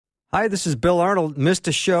Hi, this is Bill Arnold. Missed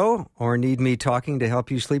a show or need me talking to help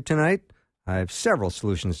you sleep tonight? I have several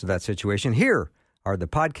solutions to that situation. Here are the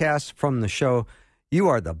podcasts from the show. You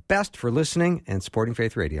are the best for listening and supporting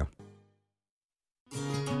Faith Radio.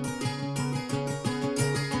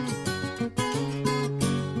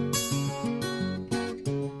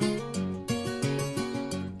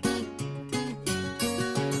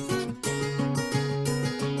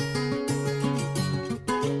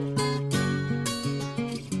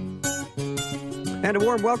 And a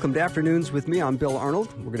warm welcome to Afternoons with me. I'm Bill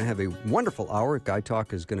Arnold. We're going to have a wonderful hour. Guy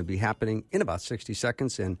Talk is going to be happening in about 60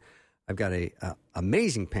 seconds, and I've got an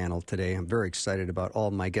amazing panel today. I'm very excited about all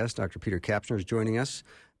my guests. Dr. Peter Kapsner is joining us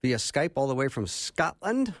via Skype all the way from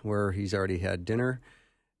Scotland, where he's already had dinner,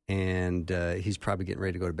 and he's probably getting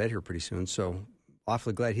ready to go to bed here pretty soon. So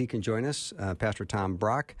awfully glad he can join us. Pastor Tom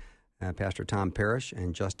Brock, Pastor Tom Parish,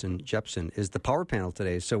 and Justin Jeppesen is the power panel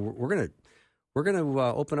today. So we're going to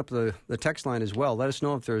open up the text line as well. Let us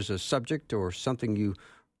know if there's a subject or something you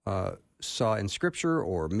saw in Scripture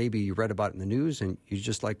or maybe you read about in the news and you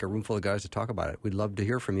just like a room full of guys to talk about it. We'd love to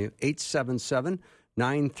hear from you.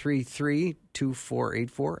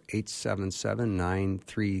 877-933-2484,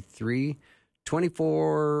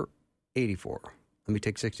 877-933-2484. Let me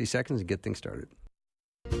take 60 seconds and get things started.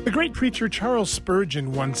 The great preacher Charles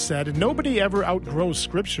Spurgeon once said, "Nobody ever outgrows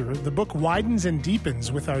Scripture. The book widens and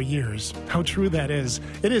deepens with our years." How true that is.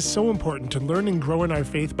 It is so important to learn and grow in our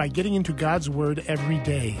faith by getting into God's Word every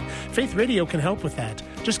day. Faith Radio can help with that.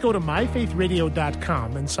 Just go to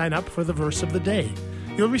myfaithradio.com and sign up for the verse of the day.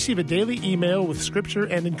 You'll receive a daily email with Scripture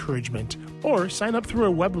and encouragement. Or sign up through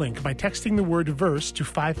a web link by texting the word verse to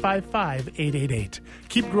 555-888.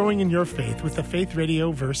 Keep growing in your faith with the Faith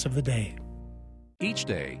Radio verse of the day. Each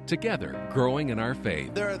day, together, growing in our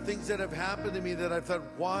faith. There are things that have happened to me that I've thought,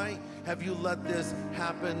 why have you let this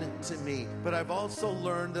happen to me? But I've also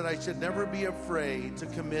learned that I should never be afraid to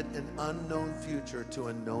commit an unknown future to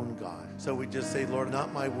a known God. So we just say, Lord,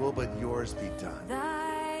 not my will, but yours be done.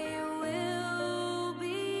 Thy will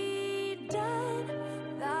be done.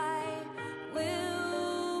 Thy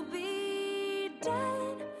will be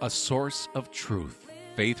done. A source of truth.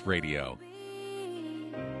 Faith Radio.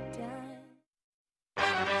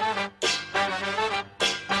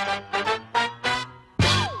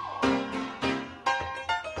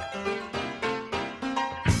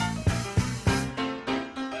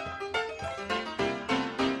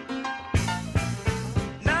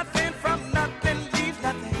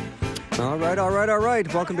 All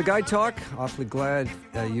right. Welcome to Guy Talk. Awfully glad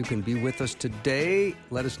you can be with us today.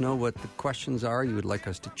 Let us know what the questions are you would like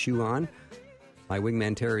us to chew on. My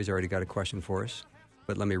wingman Terry's already got a question for us,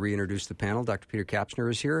 but let me reintroduce the panel. Dr. Peter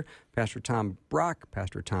Kapsner is here, Pastor Tom Brock,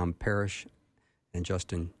 Pastor Tom Parish, and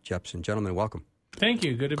Justin Jeppesen. Gentlemen, welcome. Thank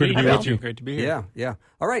you. Good to be with you. Great to be here. Yeah.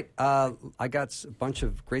 All right. I got a bunch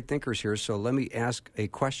of great thinkers here, so let me ask a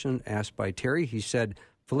question asked by Terry. He said,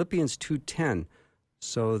 Philippians 2:10,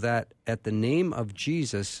 so that at the name of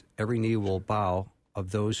Jesus, every knee will bow of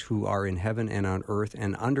those who are in heaven and on earth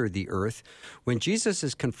and under the earth. When Jesus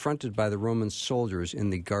is confronted by the Roman soldiers in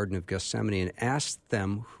the Garden of Gethsemane and asks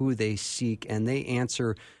them who they seek, and they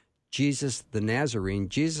answer, Jesus the Nazarene,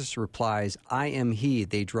 Jesus replies, I am he.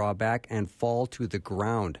 They draw back and fall to the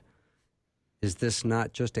ground. Is this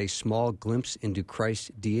not just a small glimpse into Christ's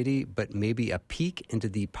deity, but maybe a peek into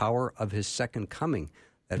the power of his second coming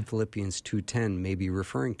that Philippians 2:10 may be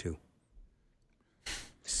referring to?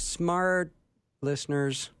 Smart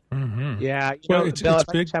listeners. Mm-hmm. Yeah. Well, Bill, it's if I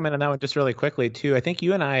big. can chime in on that one just really quickly, too. I think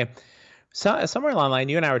you and I, somewhere along the line,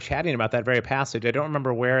 you and I were chatting about that very passage. I don't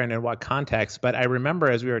remember where and in what context, but I remember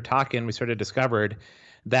as we were talking, we sort of discovered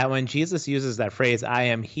that when Jesus uses that phrase, I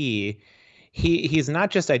am he, he's not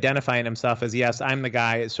just identifying himself as, yes, I'm the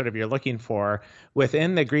guy sort of you're looking for.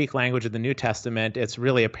 Within the Greek language of the New Testament, it's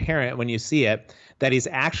really apparent when you see it that he's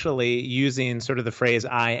actually using sort of the phrase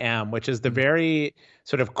I am, which is the very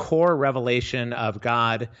sort of core revelation of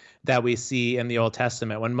God that we see in the Old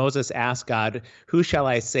Testament. When Moses asked God, who shall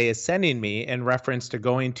I say is sending me, in reference to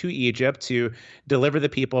going to Egypt to deliver the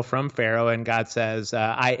people from Pharaoh, and God says,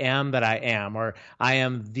 I am that I am, or I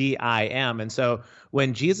am the I am. And so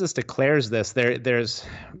when Jesus declares this, there's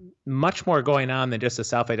much more going on than just a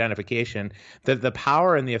self-identification. The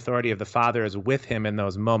power and the authority of the Father is with him in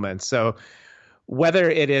those moments. So whether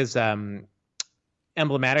it is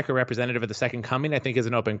emblematic or representative of the second coming, I think is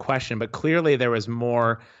an open question. But clearly there was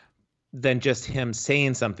more than just him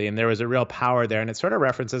saying something. There was a real power there. And it sort of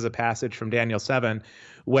references a passage from Daniel 7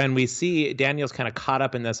 when we see Daniel's kind of caught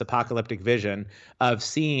up in this apocalyptic vision of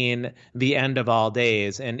seeing the end of all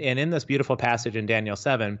days. And in this beautiful passage in Daniel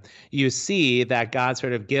 7, you see that God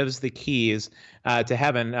sort of gives the keys to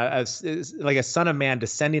heaven, like a son of man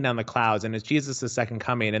descending on the clouds, and it's Jesus' second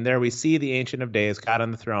coming. And there we see the Ancient of Days, God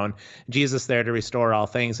on the throne, Jesus there to restore all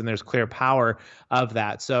things, and there's clear power of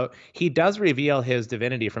that. So he does reveal his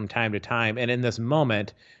divinity from time to time, and in this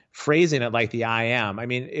moment, phrasing it like the I am. I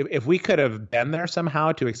mean, if we could have been there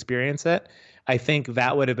somehow to experience it, I think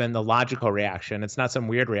that would have been the logical reaction. It's not some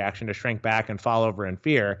weird reaction to shrink back and fall over in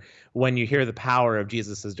fear when you hear the power of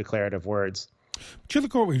Jesus' declarative words. But you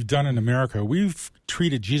look at what we've done in America. We've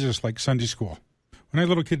treated Jesus like Sunday school. When I was a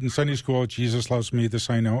little kid in Sunday school, Jesus loves me, this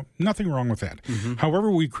I know. Nothing wrong with that. Mm-hmm.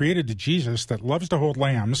 However, we created a Jesus that loves to hold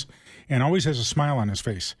lambs and always has a smile on his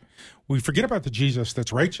face. We forget about the Jesus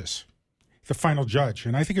that's righteous, the final judge.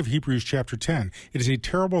 And I think of Hebrews chapter 10. It is a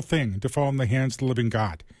terrible thing to fall in the hands of the living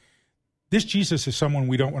God. This Jesus is someone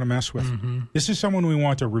we don't want to mess with. Mm-hmm. This is someone we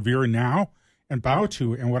want to revere now and bow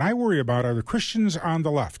to. And what I worry about are the Christians on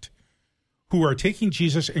the left who are taking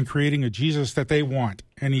Jesus and creating a Jesus that they want.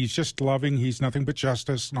 And he's just loving, he's nothing but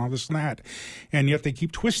justice and all this and that. And yet they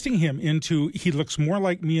keep twisting him into, he looks more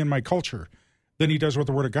like me and my culture than he does what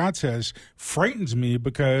the Word of God says. Frightens me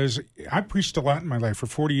because I've preached a lot in my life for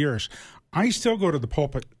 40 years. I still go to the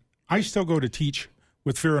pulpit. I still go to teach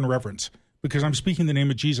with fear and reverence, because I'm speaking the name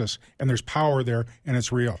of Jesus, and there's power there, and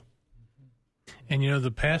it's real. And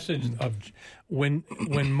the passage of when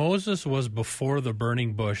Moses was before the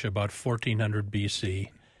burning bush, about 1400 BC,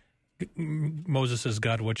 Moses says,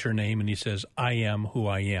 "God, what's your name?" And he says, "I am who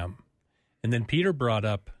I am." And then Peter brought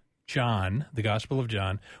up John, the Gospel of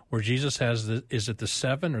John, where Jesus has is it the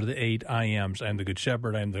 7 or the 8 I ams? I am the good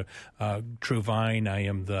shepherd. I am the true vine. I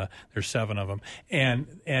am there's 7 of them.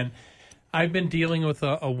 And I've been dealing with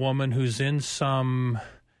a woman who's in some,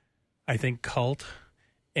 I think, cult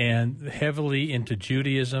and heavily into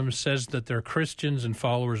Judaism, says that they're Christians and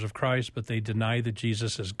followers of Christ, but they deny that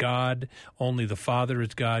Jesus is God. Only the Father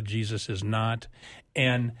is God. Jesus is not.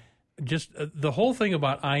 And just the whole thing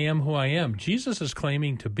about I am who I am, Jesus is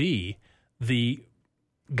claiming to be the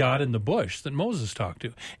God in the bush that Moses talked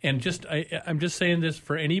to. And I'm just saying this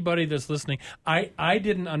for anybody that's listening. I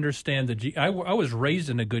didn't understand I was raised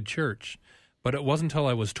in a good church, but it wasn't until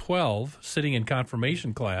I was 12, sitting in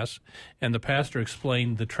confirmation class, and the pastor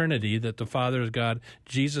explained the Trinity, that the Father is God,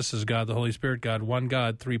 Jesus is God, the Holy Spirit God, one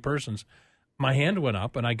God, 3 persons. My hand went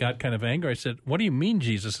up, and I got kind of angry. I said, "What do you mean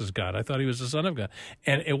Jesus is God? I thought he was the Son of God."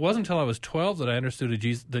 And it wasn't until I was 12 that I understood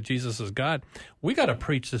that Jesus is God. We got to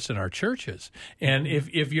preach this in our churches. And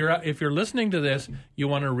if you're listening to this, you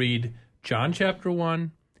want to read John chapter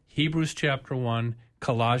 1, Hebrews chapter 1,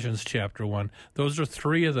 Colossians chapter 1. Those are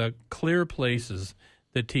 3 of the clear places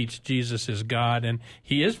that teach Jesus is God, and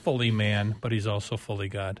he is fully man, but he's also fully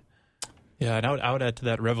God. Yeah, and I would add to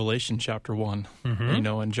that Revelation chapter 1, mm-hmm.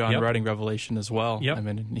 And John writing Revelation as well. Yep. I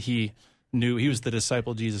mean, he knew he was the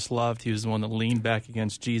disciple Jesus loved. He was the one that leaned back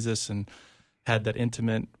against Jesus and had that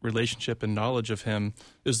intimate relationship and knowledge of him.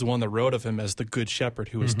 It was the one that wrote of him as the good shepherd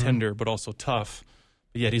who was tender but also tough.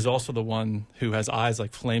 But yet he's also the one who has eyes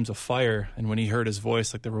like flames of fire, and when he heard his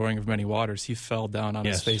voice like the roaring of many waters, he fell down on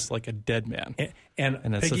his face like a dead man. And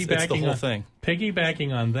it's the whole thing.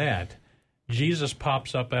 Piggybacking on that, Jesus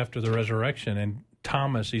pops up after the resurrection, and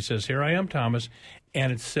Thomas, he says, "Here I am, Thomas."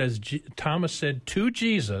 And it says, Thomas said to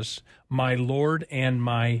Jesus, "My Lord and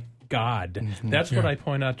my God." Mm-hmm. That's what I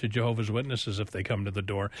point out to Jehovah's Witnesses if they come to the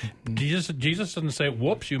door. Mm-hmm. Jesus doesn't say,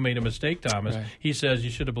 "Whoops, you made a mistake, Thomas." Right. He says,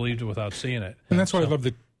 "You should have believed it without seeing it." And that's why I love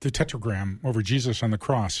the tetragram over Jesus on the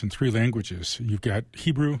cross in 3 languages. You've got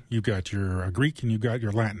Hebrew, you've got your Greek, and you've got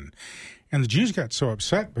your Latin. And the Jews got so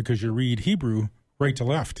upset because you read Hebrew right to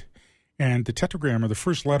left. And the tetragram are the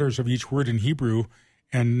first letters of each word in Hebrew.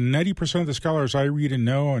 And 90% of the scholars I read and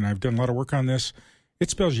know, and I've done a lot of work on this,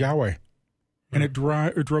 it spells Yahweh. And it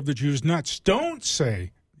drove the Jews nuts. Don't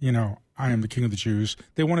say, "I am the king of the Jews."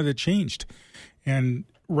 They wanted it changed. And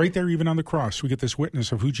right there, even on the cross, we get this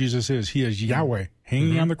witness of who Jesus is. He is Yahweh,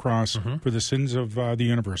 hanging on the cross for the sins of the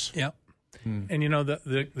universe. Yeah. And,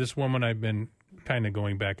 this woman I've been kind of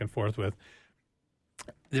going back and forth with,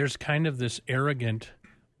 there's kind of this arrogant,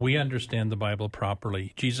 we understand the Bible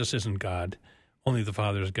properly. Jesus isn't God. Only the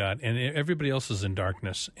Father is God. And everybody else is in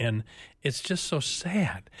darkness. And it's just so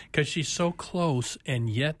sad because she's so close and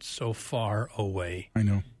yet so far away. I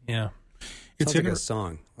know. Yeah. It's like a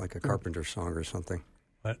song, like a Carpenter song or something.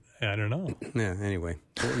 But I don't know. Yeah, anyway.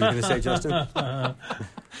 What were you going to say, Justin?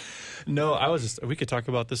 No, we could talk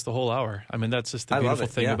about this the whole hour. I mean, that's just the beautiful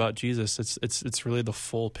thing about Jesus. It's really the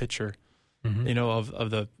full picture. of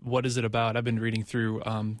the what is it about? I've been reading through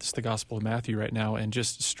just the Gospel of Matthew right now, and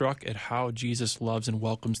just struck at how Jesus loves and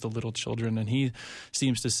welcomes the little children. And he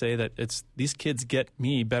seems to say that these kids get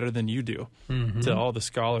me better than you do, to all the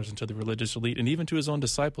scholars and to the religious elite, and even to his own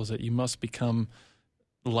disciples, that you must become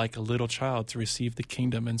like a little child to receive the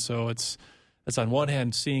kingdom. And so it's on one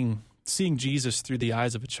hand seeing Jesus through the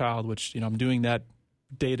eyes of a child, which I'm doing that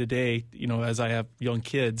day to day, as I have young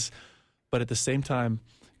kids, but at the same time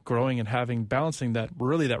growing and balancing that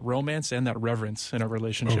romance and that reverence in our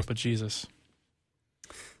relationship with Jesus.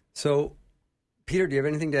 So, Peter, do you have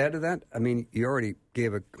anything to add to that? I mean, you already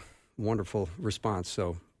gave a wonderful response,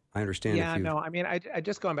 so I understand. Yeah, no, I mean, I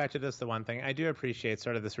just going back to this, the one thing, I do appreciate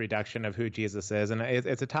sort of this reduction of who Jesus is, and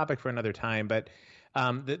it's a topic for another time, but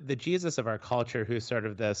the Jesus of our culture, who's sort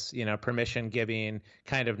of this, permission-giving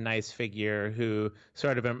kind of nice figure, who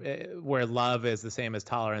sort of where love is the same as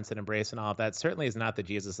tolerance and embrace and all of that, certainly is not the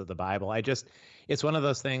Jesus of the Bible. It's one of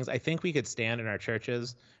those things. I think we could stand in our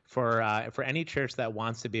churches for any church that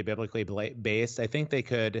wants to be biblically based. I think they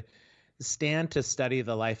could stand to study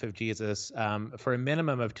the life of Jesus for a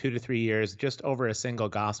minimum of 2 to 3 years, just over a single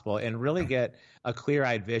gospel, and really get a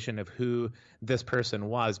clear-eyed vision of who this person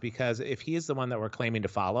was. Because if he's the one that we're claiming to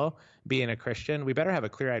follow, being a Christian, we better have a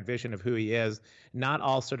clear-eyed vision of who he is, not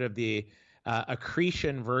all sort of the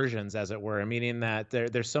accretion versions, as it were, meaning that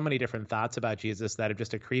there's so many different thoughts about Jesus that have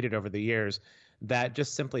just accreted over the years that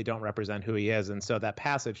just simply don't represent who he is. And so that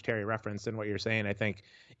passage Terry referenced in what you're saying, I think,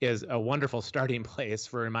 is a wonderful starting place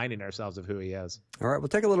for reminding ourselves of who he is. All right, we'll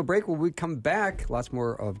take a little break. When we come back, lots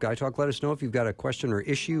more of Guy Talk. Let us know if you've got a question or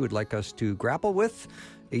issue you'd like us to grapple with.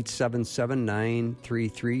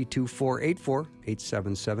 877-933-2484,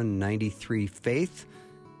 877-93-FAITH,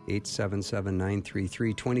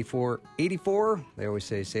 877-933-2484. They always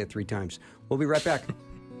say it 3 times. We'll be right back.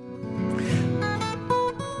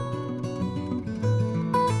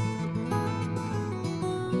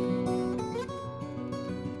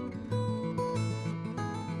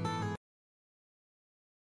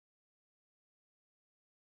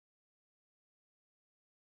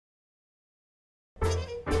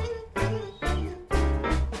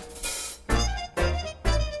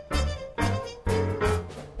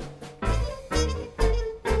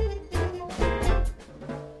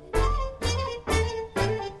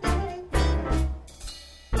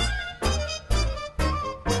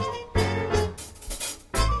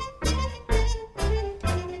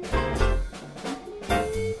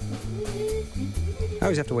 I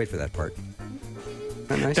always have to wait for that part. Isn't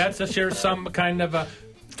that nice? That's some kind of a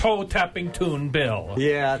toe-tapping tune, Bill.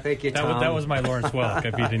 Yeah, thank you, Tom. That was my Lawrence Welk,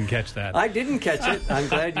 if you didn't catch that. I didn't catch it. I'm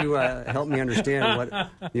glad you helped me understand what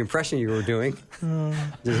the impression you were doing.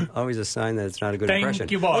 There's always a sign that it's not a good impression.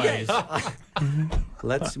 Thank you, boys. Okay.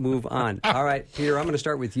 Let's move on. All right, Peter, I'm going to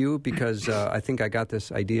start with you because I think I got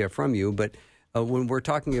this idea from you. But when we're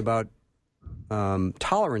talking about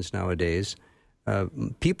tolerance nowadays,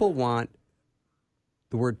 people want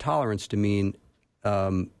the word tolerance to mean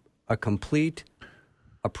a complete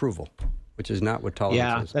approval, which is not what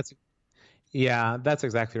tolerance is. That's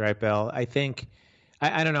exactly right, Bill. I think,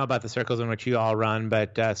 I don't know about the circles in which you all run,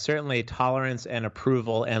 but certainly tolerance and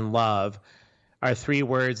approval and love are 3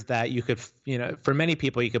 words that you could, for many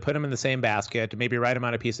people, you could put them in the same basket, maybe write them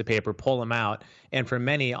on a piece of paper, pull them out. And for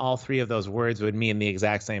many, all 3 of those words would mean the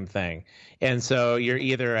exact same thing. And so you're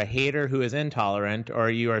either a hater who is intolerant, or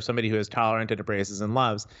you are somebody who is tolerant and embraces and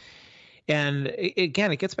loves. And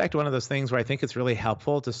again, it gets back to one of those things where I think it's really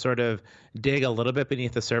helpful to sort of dig a little bit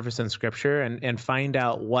beneath the surface in Scripture and find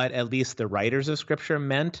out what at least the writers of Scripture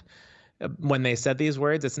meant when they said these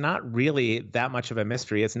words. It's not really that much of a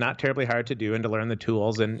mystery. It's not terribly hard to do and to learn the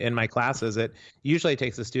tools. And in my classes, it usually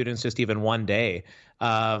takes the students just even one day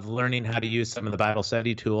of learning how to use some of the Bible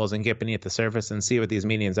study tools and get beneath the surface and see what these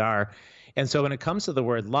meanings are. And so when it comes to the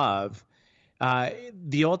word love,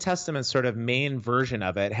 the Old Testament sort of main version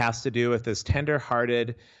of it has to do with this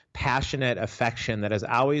tender-hearted, passionate affection that is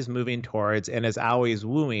always moving towards and is always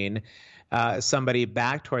wooing somebody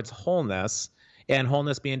back towards wholeness, and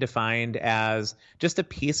wholeness being defined as just a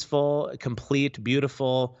peaceful, complete,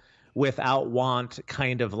 beautiful, without want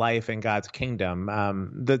kind of life in God's kingdom.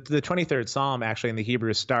 The 23rd Psalm actually in the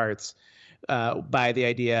Hebrew starts by the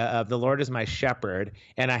idea of the Lord is my shepherd,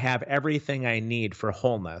 and I have everything I need for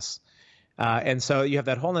wholeness. And so you have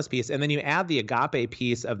that wholeness piece, and then you add the agape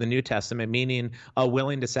piece of the New Testament, meaning a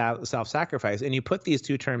willing to self-sacrifice, and you put these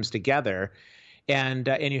 2 terms together, and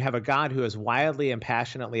you have a God who is wildly and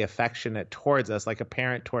passionately affectionate towards us, like a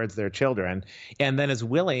parent towards their children, and then is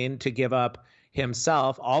willing to give up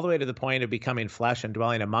himself all the way to the point of becoming flesh and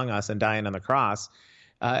dwelling among us and dying on the cross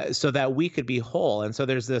so that we could be whole. And so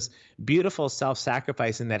there's this beautiful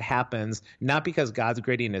self-sacrificing that happens, not because God's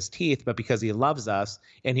gritting his teeth, but because he loves us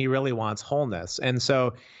and he really wants wholeness. And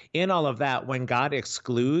so in all of that, when God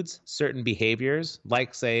excludes certain behaviors,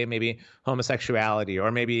 like say maybe homosexuality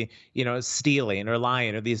or maybe, stealing or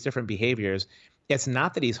lying or these different behaviors, it's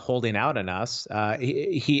not that he's holding out on us.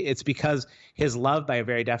 It's because his love, by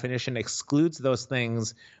very definition, excludes those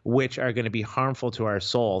things which are going to be harmful to our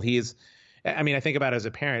soul. I think about it as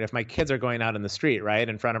a parent. If my kids are going out in the street, right,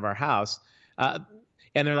 in front of our house,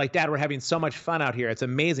 and they're like, Dad, we're having so much fun out here. It's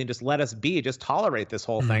amazing. Just let us be. Just tolerate this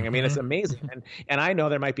whole thing. I mean, it's amazing. And I know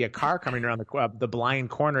there might be a car coming around the blind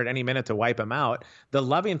corner at any minute to wipe them out. The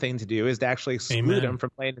loving thing to do is to actually exclude them from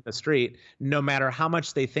playing in the street, no matter how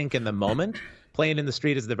much they think in the moment. Playing in the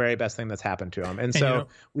street is the very best thing that's happened to them. And so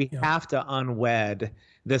we have to unwed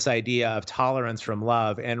this idea of tolerance from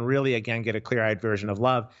love and really, again, get a clear-eyed version of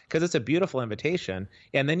love, because it's a beautiful invitation.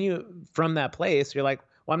 And then from that place, you're like,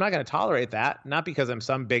 well, I'm not going to tolerate that, not because I'm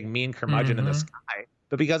some big mean curmudgeon in the sky,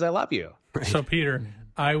 but because I love you. So, Peter,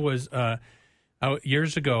 I was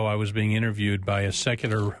years ago, I was being interviewed by a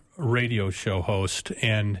secular radio show host,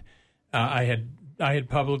 and I had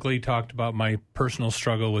publicly talked about my personal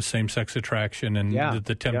struggle with same-sex attraction and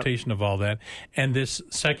the temptation of all that. And this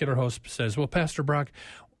secular host says, well, Pastor Brock,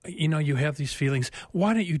 you have these feelings.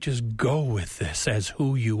 Why don't you just go with this as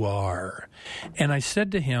who you are? And I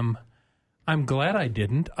said to him, I'm glad I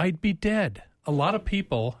didn't. I'd be dead. A lot of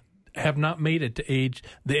people have not made it to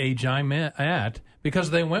the age I'm at because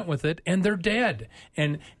they went with it and they're dead.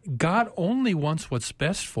 And God only wants what's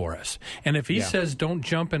best for us. And if he says don't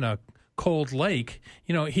jump in a cold lake,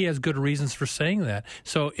 he has good reasons for saying that.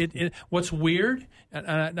 So what's weird,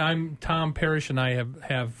 I'm Tom Parish and I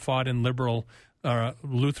have fought in liberal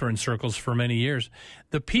Lutheran circles for many years.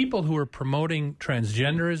 The people who are promoting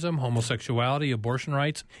transgenderism, homosexuality, abortion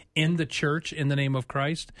rights in the church in the name of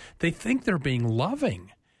Christ, they think they're being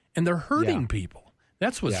loving and they're hurting people.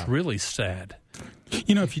 That's what's really sad.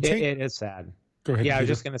 If you take it is sad. Go ahead. Yeah, Peter. I was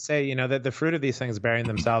just going to say, that the fruit of these things bearing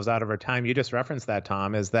themselves out over time. You just referenced that,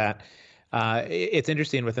 Tom, is that it's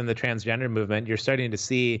interesting within the transgender movement. You're starting to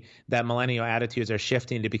see that millennial attitudes are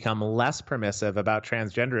shifting to become less permissive about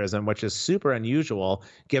transgenderism, which is super unusual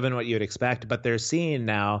given what you'd expect. But they're seeing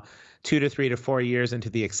now 2 to 3 to 4 years into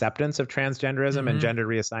the acceptance of transgenderism and gender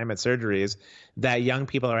reassignment surgeries, that young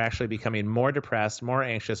people are actually becoming more depressed, more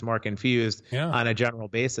anxious, more confused on a general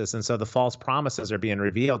basis. And so the false promises are being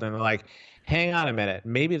revealed, and they're like, hang on a minute,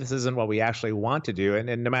 maybe this isn't what we actually want to do.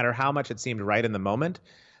 And no matter how much it seemed right in the moment,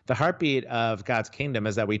 the heartbeat of God's kingdom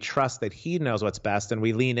is that we trust that he knows what's best, and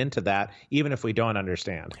we lean into that even if we don't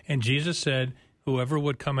understand. And Jesus said, whoever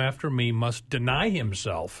would come after me must deny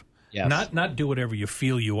himself. Yes. Not do whatever you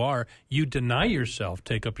feel you are. You deny yourself,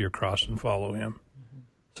 take up your cross, and follow him.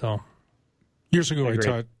 So, years ago, I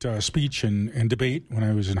taught speech and debate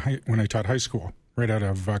when I taught high school, right out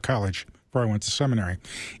of college, before I went to seminary.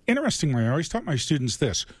 Interestingly, I always taught my students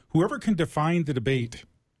this: whoever can define the debate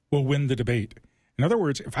will win the debate. In other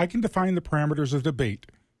words, if I can define the parameters of debate,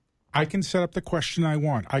 I can set up the question I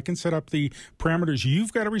want. I can set up the parameters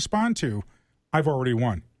you've got to respond to. I've already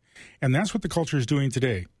won. And that's what the culture is doing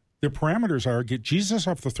today. The parameters are get Jesus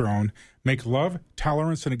off the throne, make love,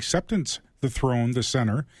 tolerance, and acceptance the throne, the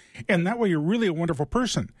center, and that way you're really a wonderful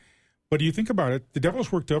person. But you think about it, the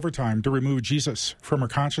devil's worked overtime to remove Jesus from our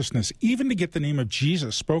consciousness, even to get the name of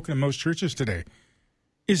Jesus spoken in most churches today.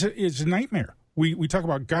 Is a nightmare. We talk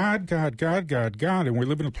about God, God, God, God, God, and we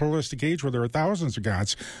live in a pluralistic age where there are thousands of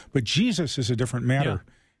gods, but Jesus is a different matter,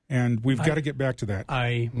 and we've got to get back to that.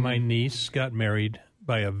 My niece got married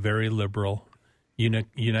by a very liberal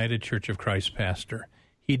United Church of Christ pastor.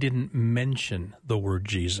 He didn't mention the word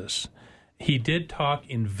Jesus. He did talk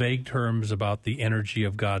in vague terms about the energy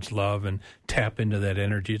of God's love and tap into that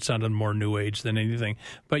energy. It sounded more New Age than anything.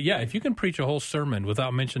 But yeah, if you can preach a whole sermon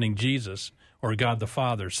without mentioning Jesus or God the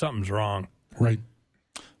Father, something's wrong. Right.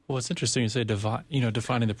 Well, it's interesting you say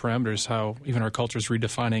defining the parameters, how even our culture is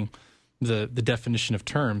redefining the definition of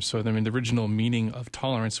terms. So, the original meaning of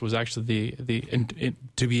tolerance was actually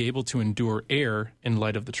to be able to endure error in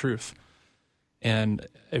light of the truth. And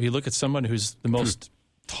if you look at someone who's the most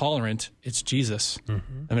tolerant, it's Jesus.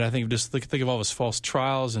 Mm-hmm. I think think of all his false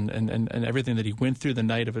trials and everything that he went through the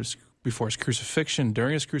night of before his crucifixion,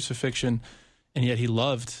 during his crucifixion, and yet he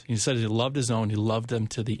said he loved his own, he loved them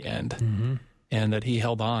to the end. Mm-hmm. And that he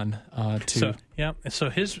held on to. So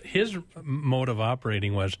his mode of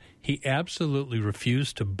operating was he absolutely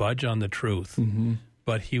refused to budge on the truth,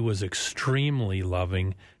 but he was extremely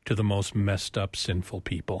loving to the most messed up, sinful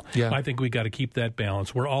people. Yeah. I think we got to keep that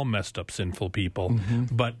balance. We're all messed up, sinful people,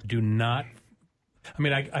 but do not I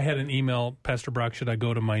mean, I had an email, Pastor Brock, should I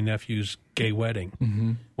go to my nephew's gay wedding?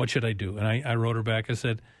 Mm-hmm. What should I do? And I wrote her back. I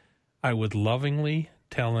said, I would lovingly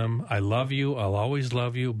tell him, I love you, I'll always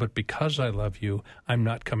love you, but because I love you, I'm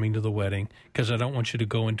not coming to the wedding because I don't want you to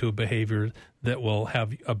go into a behavior that will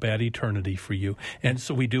have a bad eternity for you. And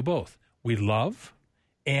so we do both. We love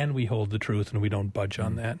and we hold the truth, and we don't budge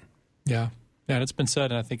on that. Yeah. Yeah, and it's been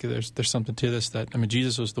said, and I think there's something to this, that, I mean,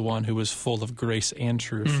 Jesus was the one who was full of grace and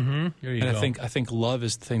truth. Mm-hmm. There you and go. I think love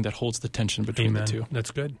is the thing that holds the tension between Amen. the two.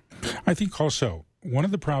 That's good. I think also one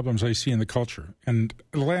of the problems I see in the culture, and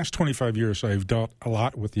the last 25 years I've dealt a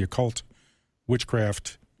lot with the occult,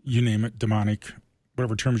 witchcraft, you name it, demonic,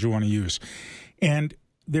 whatever terms you want to use. And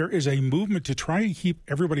there is a movement to try to keep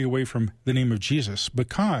everybody away from the name of Jesus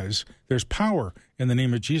because there's power in the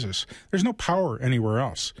name of Jesus. There's no power anywhere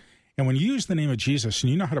else. And when you use the name of Jesus and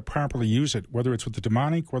you know how to properly use it, whether it's with the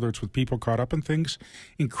demonic, whether it's with people caught up in things,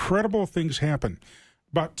 incredible things happen.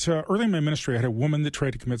 But early in my ministry, I had a woman that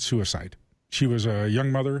tried to commit suicide. She was a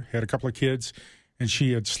young mother, had a couple of kids, and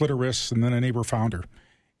she had slit her wrists, and then a neighbor found her.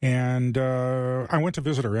 And I went to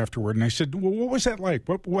visit her afterward, and I said, well, what was that like?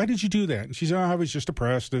 Why did you do that? And she said, I was just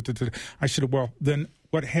depressed. I said, well, then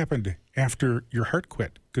what happened after your heart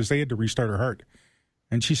quit? Because they had to restart her heart.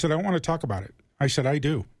 And she said, I don't want to talk about it. I said, I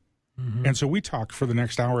do. Mm-hmm. And so we talked for the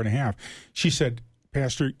next hour and a half. She said,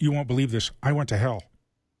 Pastor, you won't believe this. I went to hell.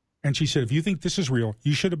 And she said, if you think this is real,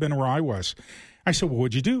 you should have been where I was. I said, well,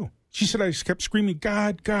 what'd you do? She said, I kept screaming,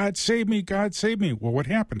 God, God, save me, God, save me. Well, what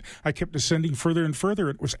happened? I kept descending further and further.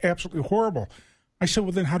 It was absolutely horrible. I said,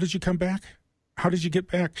 well, then how did you come back? How did you get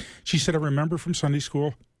back? She said, I remember from Sunday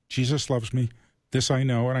school, Jesus loves me. This I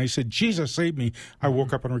know. And I said, Jesus, save me. I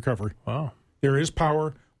woke up in recovery. Wow. There is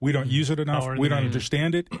power. We don't use it enough. Power We don't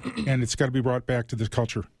understand it. And it's got to be brought back to this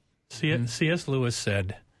culture. C.S. Lewis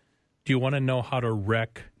said, do you want to know how to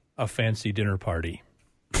wreck a fancy dinner party?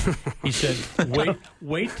 He said,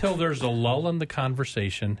 wait till there's a lull in the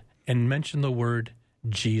conversation and mention the word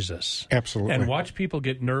Jesus. Absolutely. And watch people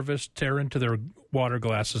get nervous, tear into their water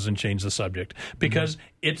glasses, and change the subject. Because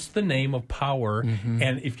it's the name of power,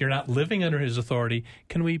 and if you're not living under his authority,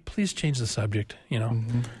 can we please change the subject, you know?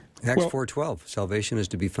 Acts 4:12, salvation is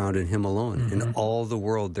to be found in him alone. In all the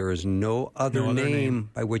world, there is no other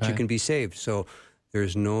name by which you can be saved. So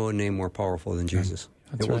there's no name more powerful than Jesus.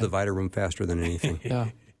 It will divide a room faster than anything. Yeah.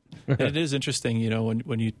 And it is interesting, you know,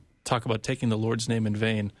 when you talk about taking the Lord's name in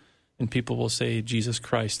vain, and people will say Jesus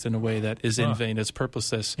Christ in a way that is in vain, it's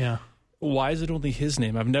purposeless. Yeah. Why is it only his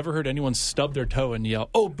name? I've never heard anyone stub their toe and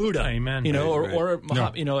yell, "Oh, Buddha!" Amen. You know, Right. or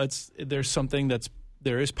Muhammad. You know, there's something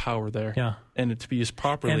there is power there. Yeah. And to be used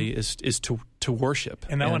properly is to worship.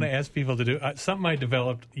 And I want to ask people to do something I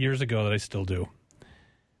developed years ago that I still do.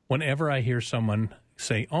 Whenever I hear someone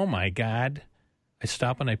say, "Oh my God," I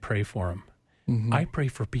stop and I pray for them. I pray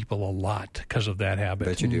for people a lot because of that habit.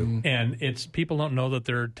 Bet you do. And it's people don't know that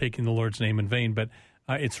they're taking the Lord's name in vain, but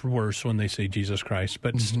it's worse when they say Jesus Christ.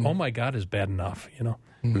 But oh my God is bad enough, you know.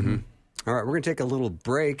 All right, we're going to take a little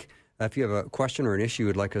break. If you have a question or an issue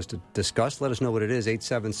you'd like us to discuss, let us know what it is,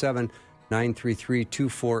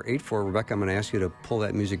 877-933-2484. Rebecca, I'm going to ask you to pull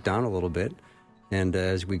that music down a little bit. And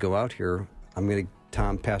as we go out here, I'm going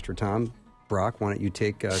to, Pastor Tom Brock, why don't you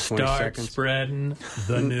take 20 Start seconds? spreading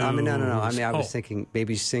the news. I mean, no. I mean, I was thinking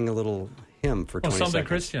maybe sing a little hymn for 20 something seconds.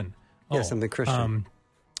 Christian. Yeah, something Christian.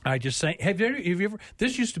 I just sang. Have you ever?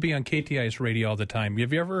 This used to be on KTI's radio all the time.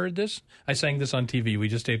 Have you ever heard this? I sang this on TV. We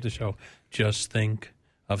just taped the show. Just think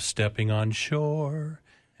of stepping on shore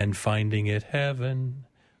and finding it heaven,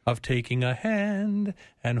 of taking a hand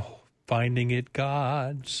and finding it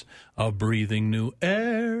God's, of breathing new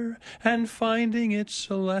air and finding it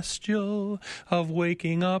celestial, of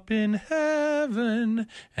waking up in heaven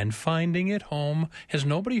and finding it home. Has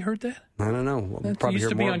nobody heard that? I don't know. We'll That probably used hear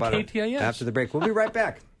to be more on about KTIS. it after the break. We'll be right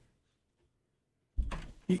back.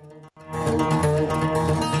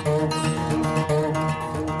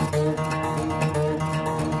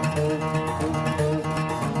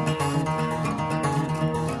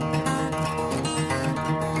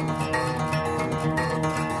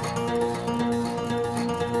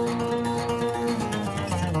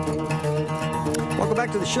 Welcome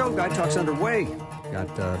back to the show. Guy Talk's underway. Got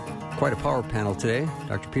quite a power panel today.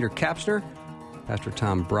 Dr. Peter Kapsner, Pastor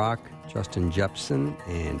Tom Brock, Justin Jeppesen,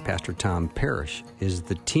 and Pastor Tom Parish is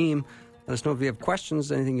the team. Let us know if you have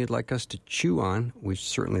questions, anything you'd like us to chew on. We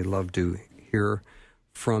certainly love to hear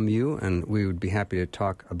from you, and we would be happy to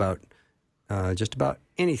talk about just about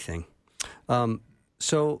anything.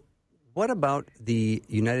 So what about the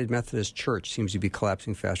United Methodist Church? Seems to be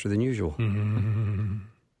collapsing faster than usual.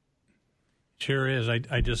 Sure is.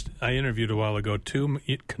 I interviewed a while ago 2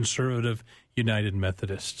 conservative United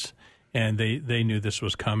Methodists, and they knew this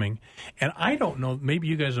was coming. And I don't know, maybe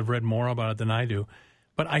you guys have read more about it than I do,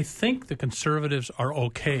 but I think the conservatives are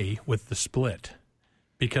okay with the split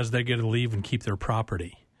because they get to leave and keep their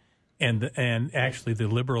property. And actually the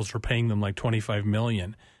liberals are paying them like $25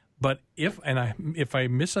 million. But if I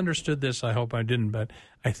misunderstood this, I hope I didn't, but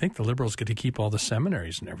I think the liberals get to keep all the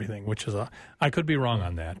seminaries and everything, which is I could be wrong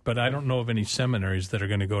on that, but I don't know of any seminaries that are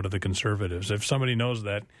going to go to the conservatives. If somebody knows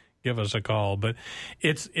that, give us a call. But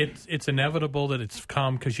it's inevitable that it's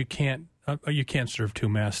come because you can't serve 2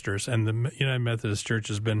 masters, and the United Methodist Church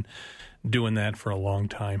has been doing that for a long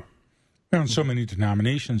time. And so many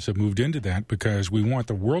denominations have moved into that because we want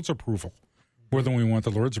the world's approval more than we want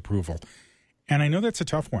the Lord's approval. And I know that's a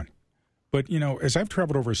tough one. But, as I've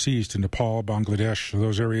traveled overseas to Nepal, Bangladesh,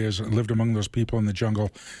 those areas, and lived among those people in the jungle,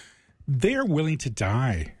 they are willing to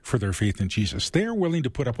die for their faith in Jesus. They are willing to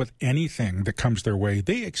put up with anything that comes their way.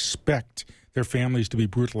 They expect their families to be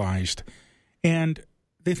brutalized, and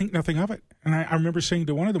they think nothing of it. And I remember saying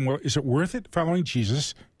to one of them, well, is it worth it following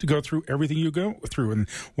Jesus to go through everything you go through? And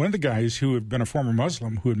one of the guys who had been a former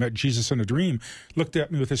Muslim who had met Jesus in a dream looked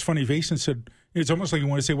at me with his funny face and said, it's almost like you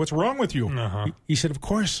want to say, what's wrong with you? Uh-huh. He said, of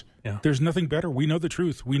course. Yeah. There's nothing better. We know the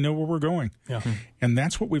truth. We know where we're going. Yeah. And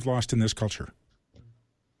that's what we've lost in this culture.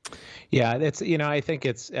 Yeah, it's I think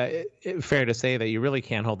it's fair to say that you really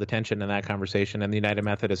can't hold the tension in that conversation in the United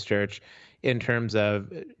Methodist Church in terms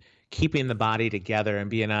of keeping the body together and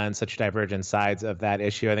being on such divergent sides of that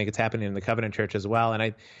issue. I think it's happening in the Covenant Church as well.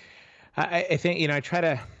 And I think, I try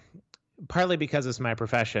to, partly because it's my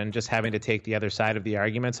profession, just having to take the other side of the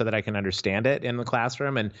argument so that I can understand it in the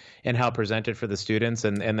classroom and help present it for the students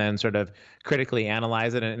and then sort of critically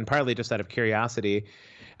analyze it. And partly just out of curiosity,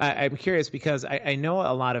 I'm curious because I know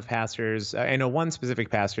a lot of pastors. I know one specific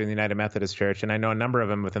pastor in the United Methodist Church, and I know a number of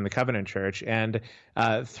them within the Covenant Church, and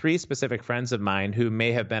 3 specific friends of mine who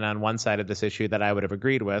may have been on one side of this issue that I would have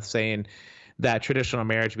agreed with, saying that traditional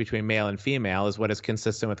marriage between male and female is what is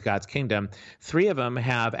consistent with God's kingdom. 3 of them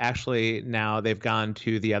have actually now they've gone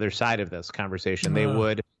to the other side of this conversation. They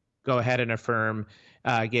would go ahead and affirm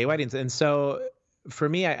gay weddings. And so for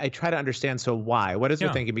me, I try to understand, so why? What is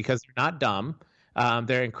their thinking? Because they're not dumb.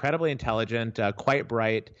 They're incredibly intelligent, quite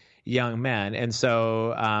bright young men. And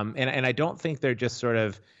so, and I don't think they're just sort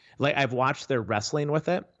of like, I've watched their wrestling with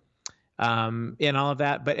it, in all of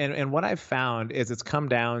that. But, and what I've found is it's come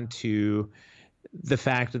down to the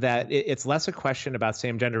fact that it's less a question about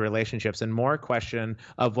same-gender relationships and more a question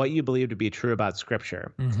of what you believe to be true about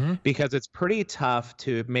Scripture. Mm-hmm. Because it's pretty tough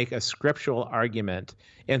to make a scriptural argument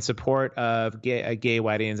in support of gay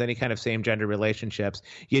weddings, any kind of same-gender relationships.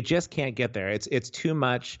 You just can't get there. It's too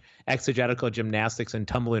much exegetical gymnastics and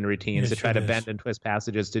tumbling routines to try to bend and twist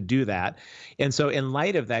passages to do that. And so in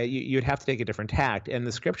light of that, you'd have to take a different tact. And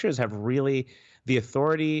the Scriptures have really... The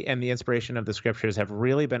authority and the inspiration of the Scriptures have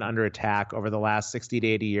really been under attack over the last 60 to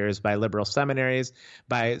 80 years by liberal seminaries,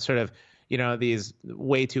 by sort of, these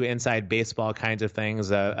way too inside baseball kinds of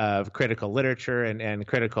things of critical literature and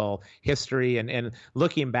critical history and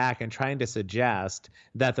looking back and trying to suggest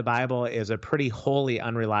that the Bible is a pretty wholly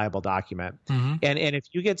unreliable document. Mm-hmm. And if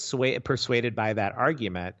you get persuaded by that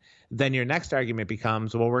argument, then your next argument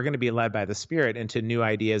becomes, well, we're going to be led by the Spirit into new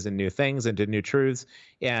ideas and new things, into new truths.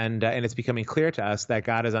 And it's becoming clear to us that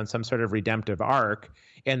God is on some sort of redemptive arc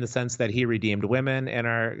in the sense that he redeemed women in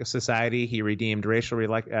our society. He redeemed racial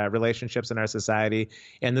relationships in our society.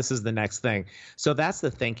 And this is the next thing. So that's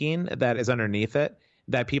the thinking that is underneath it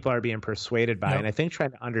that people are being persuaded by. Yep. And I think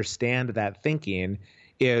trying to understand that thinking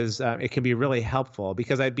is it can be really helpful,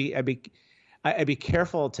 because I'd be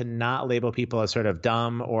careful to not label people as sort of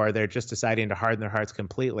dumb or they're just deciding to harden their hearts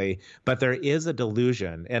completely. But there is a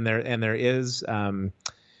delusion, and there is,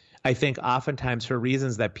 I think, oftentimes for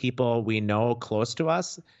reasons that people we know close to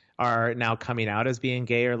us are now coming out as being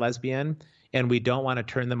gay or lesbian, and we don't want to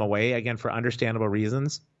turn them away, again, for understandable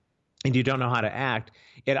reasons, and you don't know how to act.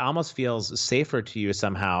 It almost feels safer to you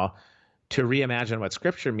somehow to reimagine what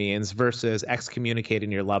Scripture means versus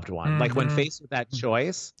excommunicating your loved one. Mm-hmm. Like when faced with that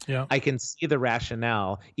choice, I can see the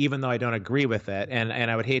rationale, even though I don't agree with it. And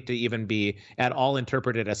I would hate to even be at all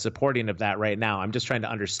interpreted as supporting of that right now. I'm just trying to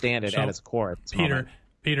understand it at its core.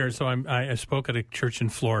 Peter, so I spoke at a church in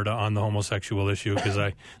Florida on the homosexual issue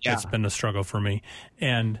because that's been a struggle for me.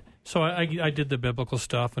 And so I did the biblical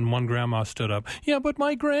stuff, and one grandma stood up, yeah, but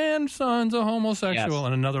my grandson's a homosexual, yes.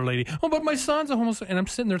 And another lady, oh, but my son's a homosexual. And I'm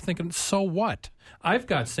sitting there thinking, so what? I've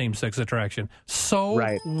got same-sex attraction. So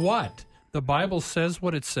what? The Bible says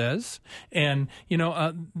what it says. And,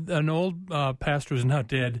 an old pastor who's now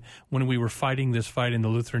dead, when we were fighting this fight in the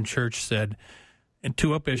Lutheran Church, said, and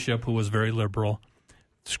to a bishop who was very liberal,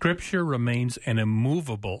 Scripture remains an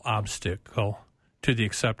immovable obstacle to the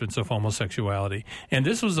acceptance of homosexuality. And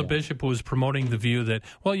this was a bishop who was promoting the view that,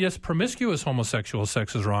 well, yes, promiscuous homosexual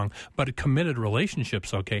sex is wrong, but a committed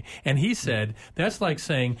relationship's okay. And he said, that's like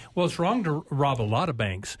saying, well, it's wrong to rob a lot of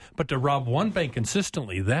banks, but to rob one bank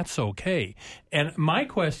consistently, that's okay. And my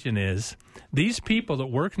question is, these people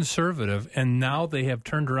that were conservative and now they have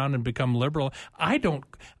turned around and become liberal,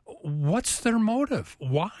 what's their motive?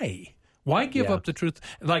 Why? Why give up the truth?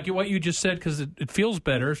 Like what you just said, because it feels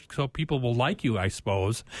better, so people will like you, I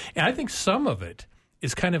suppose. And I think some of it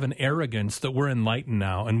is kind of an arrogance that we're enlightened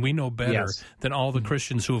now, and we know better than all the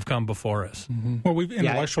Christians who have come before us. Mm-hmm. Well, we've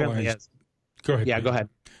intellectualized. Go ahead. Yeah, go ahead.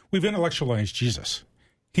 We've intellectualized Jesus.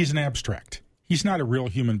 He's an abstract. He's not a real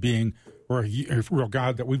human being or a real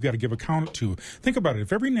God that we've got to give account to. Think about it.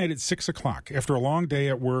 If every night at 6 o'clock, after a long day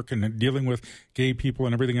at work and dealing with gay people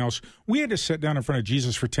and everything else, we had to sit down in front of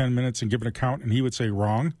Jesus for 10 minutes and give an account, and he would say,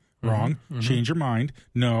 wrong, change your mind.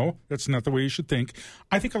 No, that's not the way you should think.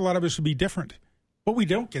 I think a lot of us would be different, but we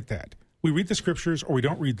don't get that. We read the Scriptures or we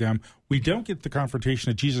don't read them. We don't get the confrontation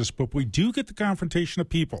of Jesus, but we do get the confrontation of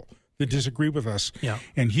people that disagree with us. Yeah.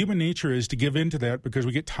 And human nature is to give in to that because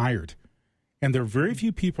we get tired. And there are very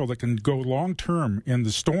few people that can go long-term in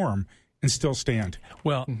the storm and still stand.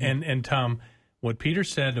 Well, and Tom, what Peter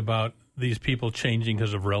said about these people changing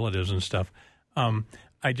because of relatives and stuff,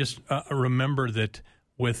 I just remember that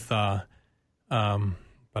with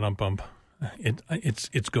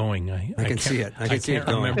it's going. I can see it. I can't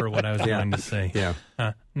remember what I was going to say. Yeah.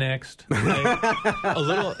 Next. A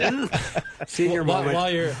little. Senior moment.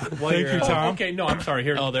 While you're Tom. Okay, no, I'm sorry.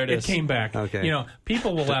 Here, oh, there it is. It came back. Okay.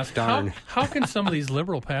 People will ask, how can some of these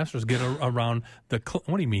liberal pastors get around the?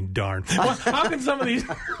 What do you mean, darn? How can some of these?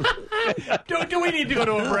 do we need to go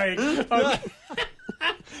to a break? Okay.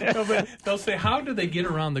 No, but they'll say, how do they get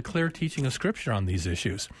around the clear teaching of Scripture on these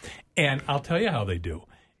issues? And I'll tell you how they do.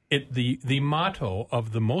 The motto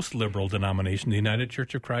of the most liberal denomination, the United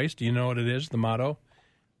Church of Christ, do you know what it is, the motto?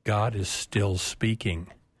 God is still speaking.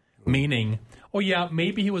 Meaning,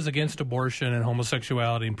 maybe he was against abortion and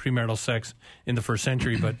homosexuality and premarital sex in the first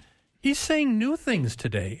century, but he's saying new things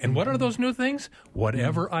today. And what are those new things?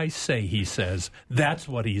 Whatever I say, he says, that's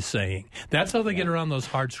what he's saying. That's how they get around those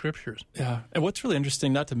hard Scriptures. Yeah. And what's really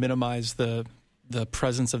interesting, not to minimize the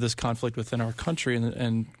presence of this conflict within our country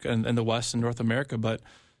and the West and North America, but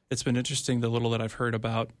it's been interesting, the little that I've heard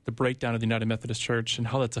about the breakdown of the United Methodist Church and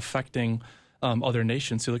how that's affecting other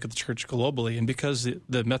nations. You look at the church globally, and because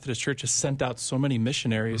the Methodist Church has sent out so many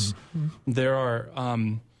missionaries, there are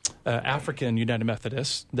African United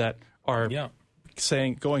Methodists that are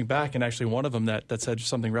going back, and actually one of them that said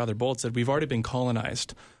something rather bold, said, we've already been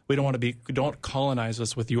colonized. We don't colonize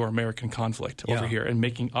us with your American conflict over here and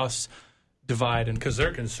making us divide. And because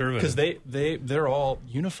they're conservative. Because they're all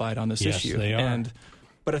unified on this issue. Yes, they are.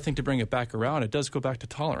 But I think to bring it back around, it does go back to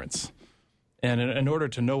tolerance. And in order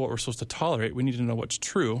to know what we're supposed to tolerate, we need to know what's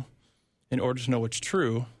true. In order to know what's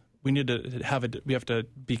true, we need to we have to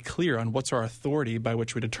be clear on what's our authority by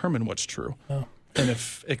which we determine what's true. Oh. And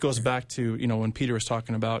if it goes back to, when Peter was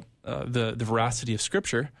talking about the veracity of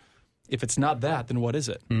Scripture, if it's not that, then what is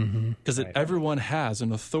it? Because everyone has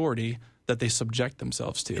an authority that they subject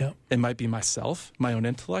themselves to. Yep. It might be myself, my own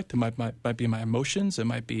intellect. It might be my emotions. It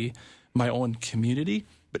might be my own community.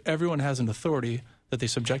 But everyone has an authority that they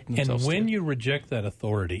subject themselves to. And when you reject that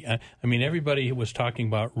authority, I mean, everybody was talking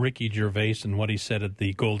about Ricky Gervais and what he said at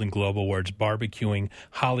the Golden Globe Awards, barbecuing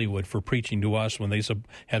Hollywood for preaching to us when they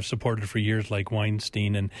have supported for years, like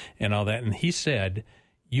Weinstein and all that. And he said,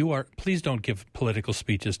 please don't give political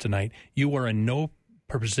speeches tonight. You are in no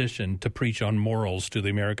position to preach on morals to the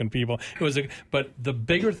American people. But the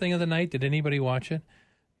bigger thing of the night, did anybody watch it?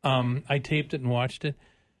 I taped it and watched it.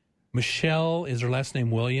 Michelle, is her last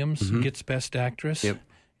name Williams, gets Best Actress. Yep.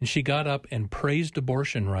 And she got up and praised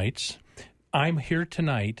abortion rights. I'm here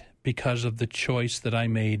tonight because of the choice that I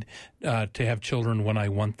made to have children when I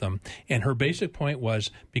want them. And her basic point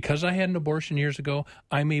was, because I had an abortion years ago,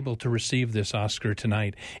 I'm able to receive this Oscar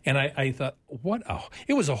tonight. And I thought, what? Oh,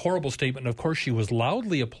 it was a horrible statement. And of course, she was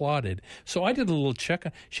loudly applauded. So I did a little check.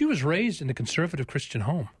 She was raised in a conservative Christian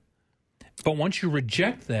home. But once you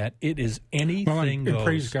reject that, it is anything goes. And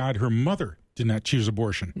praise God, her mother did not choose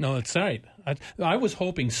abortion. No, that's right. I was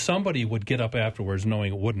hoping somebody would get up afterwards,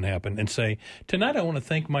 knowing it wouldn't happen, and say, tonight I want to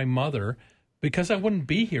thank my mother because I wouldn't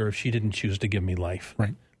be here if she didn't choose to give me life.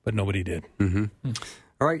 Right. But nobody did. Mm-hmm.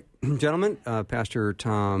 All All right, gentlemen, Pastor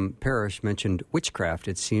Tom Parish mentioned witchcraft.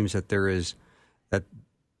 It seems that there is this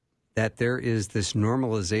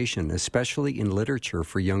normalization, especially in literature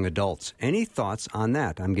for young adults. Any thoughts on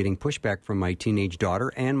that? I'm getting pushback from my teenage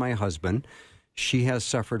daughter and my husband. She has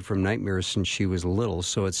suffered from nightmares since she was little,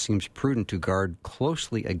 so it seems prudent to guard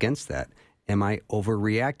closely against that. Am I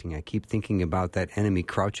overreacting? I keep thinking about that enemy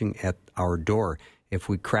crouching at our door. If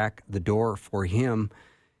we crack the door for him,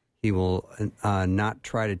 he will not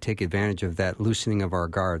try to take advantage of that loosening of our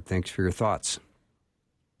guard. Thanks for your thoughts.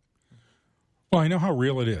 Well, I know how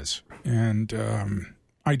real it is, and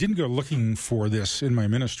I didn't go looking for this in my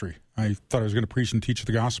ministry. I thought I was going to preach and teach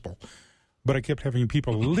the gospel, but I kept having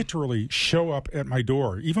people literally show up at my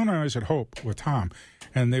door, even when I was at Hope with Tom,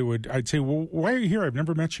 and I'd say, well, why are you here? I've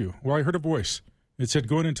never met you. Well, I heard a voice. It said,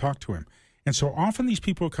 go in and talk to him. And so often these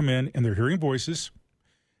people come in, and they're hearing voices,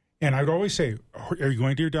 and I would always say, are you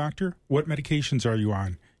going to your doctor? What medications are you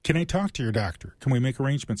on? Can I talk to your doctor? Can we make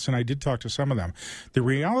arrangements? And I did talk to some of them. The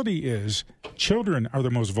reality is children are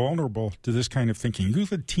the most vulnerable to this kind of thinking. You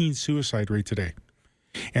look at teen suicide rate today.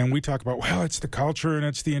 And we talk about, well, it's the culture and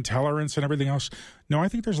it's the intolerance and everything else. No, I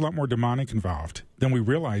think there's a lot more demonic involved than we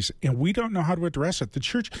realize, and we don't know how to address it. The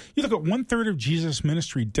church, you look at 1/3 of Jesus'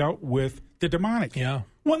 ministry dealt with the demonic. Yeah.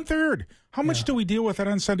 1/3. How much do we deal with that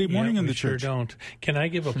on Sunday morning in the church? Sure don't. Can I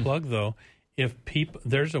give a plug, though?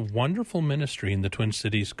 There's a wonderful ministry in the Twin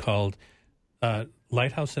Cities called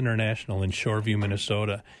Lighthouse International in Shoreview,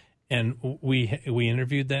 Minnesota. And we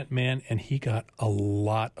interviewed that man, and he got a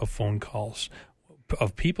lot of phone calls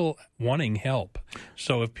of people wanting help.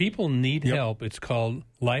 So if people need help, it's called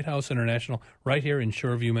Lighthouse International right here in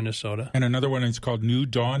Shoreview, Minnesota. And another one is called New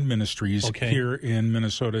Dawn Ministries here in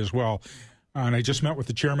Minnesota as well. And I just met with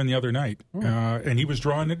the chairman the other night, and he was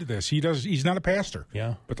drawn into this. He's not a pastor,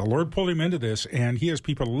 but the Lord pulled him into this, and he has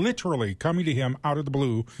people literally coming to him out of the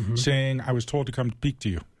blue saying, I was told to come speak to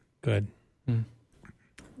you. Good.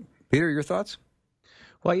 Peter, your thoughts?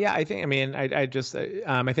 Well, yeah, I think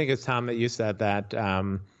it's Tom that you said that,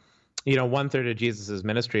 1/3 of Jesus'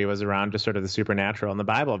 ministry was around just sort of the supernatural. And the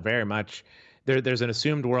Bible very much, there's an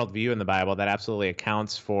assumed worldview in the Bible that absolutely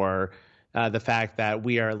accounts for the fact that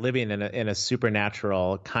we are living in a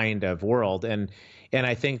supernatural kind of world. And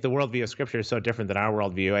I think the worldview of Scripture is so different than our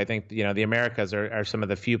worldview. I think, the Americas are some of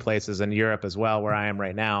the few places in Europe as well, where I am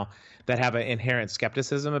right now, that have an inherent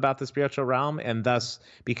skepticism about the spiritual realm. And thus,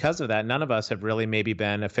 because of that, none of us have really maybe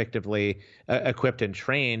been effectively equipped and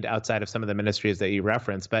trained outside of some of the ministries that you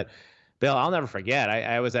referenced. But Bill, I'll never forget.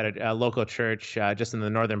 I was at a local church just in the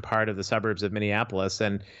northern part of the suburbs of Minneapolis,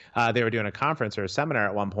 and they were doing a conference or a seminar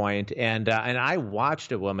at one point, and I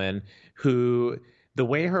watched a woman who, the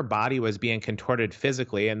way her body was being contorted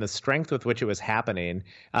physically and the strength with which it was happening,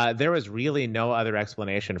 there was really no other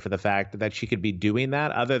explanation for the fact that she could be doing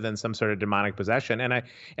that other than some sort of demonic possession.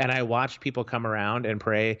 And I watched people come around and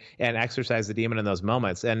pray and exorcise the demon in those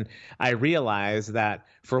moments. And I realized that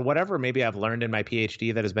for whatever maybe I've learned in my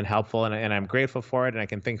PhD that has been helpful, and I'm grateful for it, and I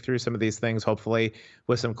can think through some of these things, hopefully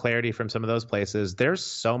with some clarity from some of those places, there's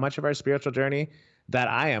so much of our spiritual journey that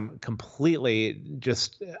I am completely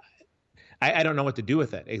just – I don't know what to do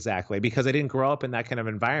with it exactly, because I didn't grow up in that kind of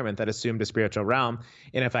environment that assumed a spiritual realm.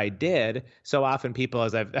 And if I did, so often people,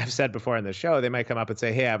 as I've said before in the show, they might come up and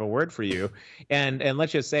say, hey, I have a word for you. And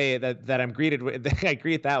let's just say that I'm greeted with, I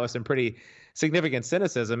greet that with some pretty significant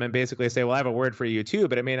cynicism and basically say, well, I have a word for you too,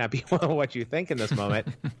 but it may not be what you think in this moment.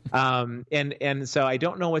 And so I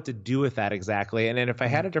don't know what to do with that exactly. And then if I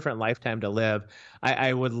had a different lifetime to live,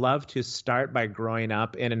 I would love to start by growing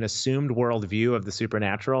up in an assumed worldview of the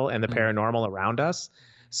supernatural and the paranormal around us,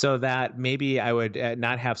 so that maybe I would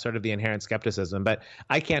not have sort of the inherent skepticism. But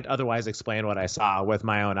I can't otherwise explain what I saw with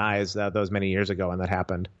my own eyes those many years ago when that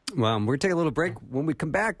happened. Well, we're going to take a little break. When we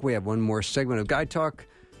come back, we have one more segment of Guy Talk.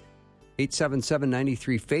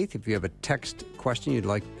 877-93-FAITH. If you have a text question you'd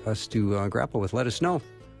like us to grapple with, let us know.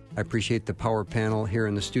 I appreciate the power panel here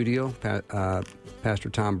in the studio. Pastor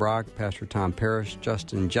Tom Brock, Pastor Tom Parish,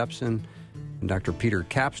 Justin Jeppesen, and Dr. Peter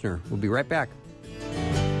Kapsner. We'll be right back.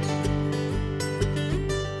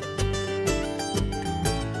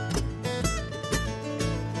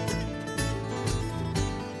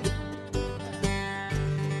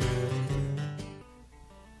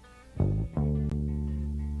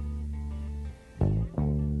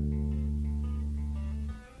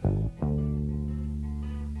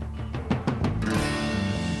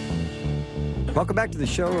 Welcome back to the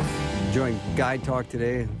show. Enjoying Guide Talk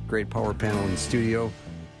today. Great power panel in the studio.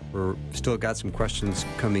 We're still got some questions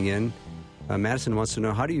coming in. Madison wants to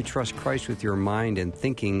know, how do you trust Christ with your mind and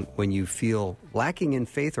thinking when you feel lacking in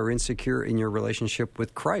faith or insecure in your relationship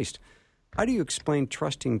with Christ? How do you explain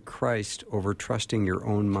trusting Christ over trusting your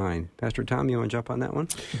own mind? Pastor Tom, you want to jump on that one?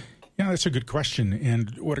 Yeah, that's a good question.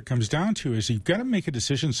 And what it comes down to is you've got to make a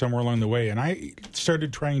decision somewhere along the way. And I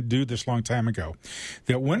started trying to do this a long time ago,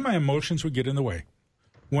 that when my emotions would get in the way,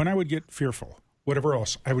 when I would get fearful, whatever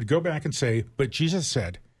else, I would go back and say, but Jesus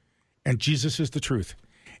said, and Jesus is the truth.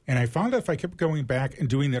 And I found that if I kept going back and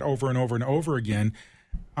doing that over and over and over again,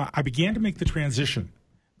 I began to make the transition.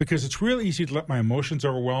 Because it's really easy to let my emotions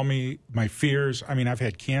overwhelm me, my fears. I mean, I've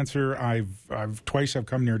had cancer. I've twice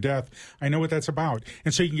come near death. I know what that's about.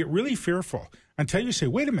 And so you can get really fearful until you say,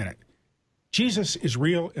 wait a minute, Jesus is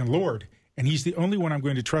real and Lord, and he's the only one I'm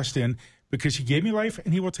going to trust in because he gave me life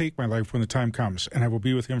and he will take my life when the time comes, and I will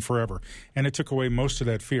be with him forever. And it took away most of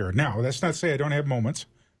that fear. Now, that's not to say I don't have moments.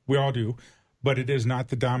 We all do. But it is not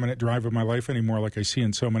the dominant drive of my life anymore like I see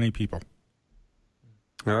in so many people.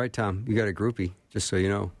 All right, Tom, you got a groupie, just so you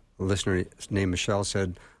know. A listener named Michelle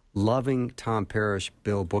said, loving Tom Parish,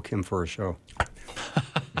 Bill, book him for a show.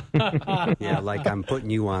 Yeah, like I'm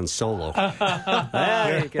putting you on solo.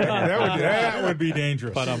 That would be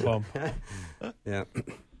dangerous. Yeah.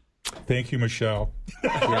 Thank you, Michelle. Do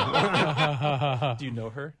you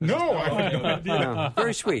know her? No, I have no idea. No,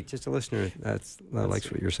 very sweet. Just a listener that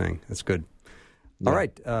likes what you're saying. That's good. All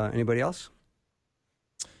right. Anybody else?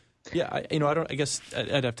 Yeah, I guess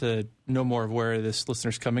I'd have to know more of where this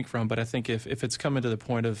listener's coming from, but I think if it's coming to the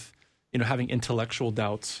point of, having intellectual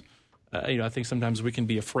doubts, I think sometimes we can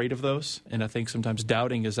be afraid of those, and I think sometimes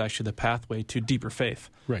doubting is actually the pathway to deeper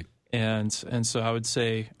faith. Right. And so I would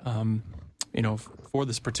say, for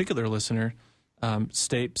this particular listener,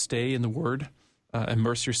 stay in the Word,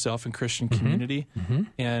 immerse yourself in Christian community,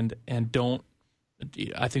 and don't.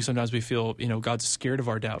 I think sometimes we feel, God's scared of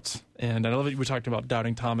our doubts. And I love that we're talking about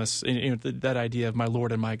doubting Thomas, that idea of my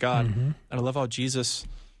Lord and my God. And I love how Jesus,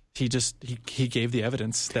 he gave the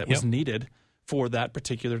evidence that was needed for that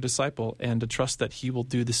particular disciple, and to trust that he will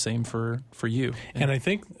do the same for you. And I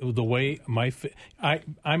think the way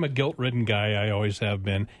I'm a guilt-ridden guy, I always have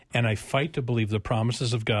been, and I fight to believe the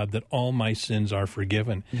promises of God that all my sins are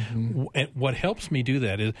forgiven. And what helps me do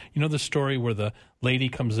that is, the story where the lady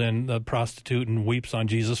comes in, the prostitute, and weeps on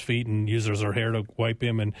Jesus' feet and uses her hair to wipe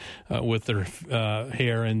him and with her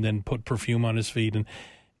hair, and then put perfume on his feet,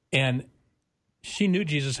 and she knew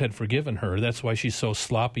Jesus had forgiven her. That's why she's so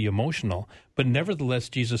sloppy emotional. But nevertheless,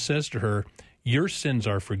 Jesus says to her, your sins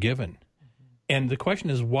are forgiven. And the question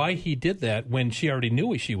is why he did that when she already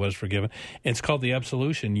knew she was forgiven. And it's called the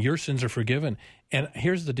absolution. Your sins are forgiven. And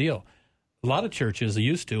here's the deal. A lot of churches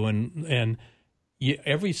used to, and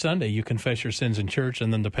every Sunday you confess your sins in church,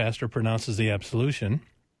 and then the pastor pronounces the absolution.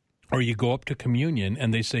 Or you go up to communion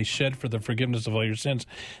and they say, shed for the forgiveness of all your sins.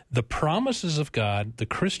 The promises of God, the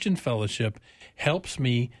Christian fellowship, helps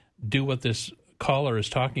me do what this caller is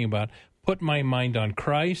talking about, put my mind on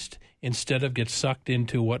Christ instead of get sucked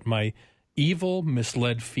into what my evil,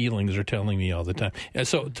 misled feelings are telling me all the time. And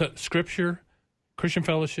so Scripture, Christian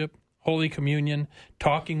fellowship, Holy Communion,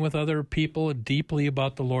 talking with other people deeply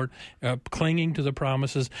about the Lord, clinging to the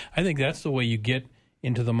promises, I think that's the way you get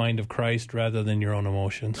into the mind of Christ rather than your own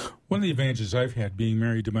emotions. One of the advantages I've had being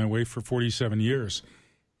married to my wife for 47 years,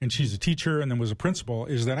 and she's a teacher and then was a principal,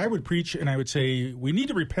 is that I would preach and I would say, we need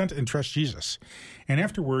to repent and trust Jesus. And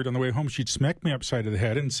afterward, on the way home, she'd smack me upside of the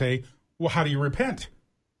head and say, well, how do you repent?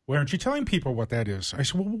 Why aren't you telling people what that is? I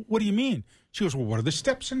said, well, what do you mean? She goes, well, what are the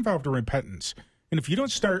steps involved in repentance? And if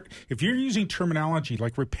you're using terminology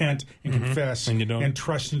like repent and confess and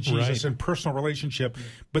trust in Jesus and personal relationship,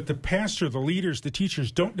 but the pastor, the leaders, the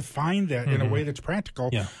teachers don't define that in a way that's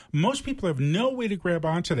practical, most people have no way to grab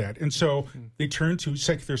onto that. And so they turn to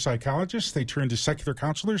secular psychologists, they turn to secular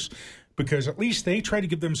counselors, because at least they try to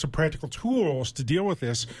give them some practical tools to deal with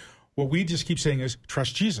this. What we just keep saying is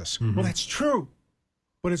trust Jesus. Well, that's true.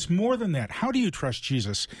 But it's more than that. How do you trust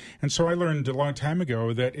Jesus? And so I learned a long time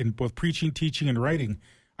ago that in both preaching, teaching, and writing,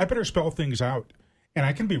 I better spell things out. And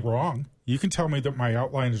I can be wrong. You can tell me that my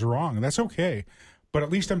outline is wrong, and that's okay. But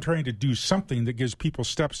at least I'm trying to do something that gives people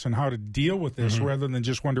steps on how to deal with this rather than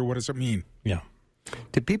just wonder, what does it mean? Yeah.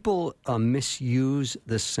 Do people misuse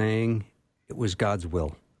the saying, it was God's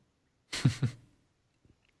will?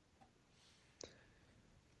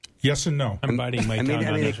 Yes and no. I'm biting my tongue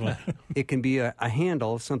on this one. It can be a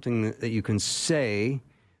handle, something that you can say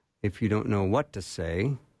if you don't know what to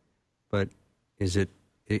say, but does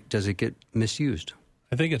it get misused?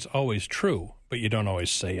 I think it's always true, but you don't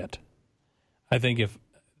always say it. I think if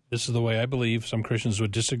this is the way I believe, some Christians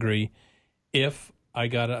would disagree, if I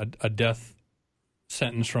got a death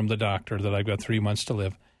sentence from the doctor that I've got 3 months to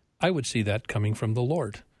live, I would see that coming from the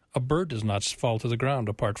Lord. A bird does not fall to the ground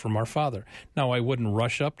apart from our Father. Now, I wouldn't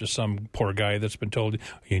rush up to some poor guy that's been told,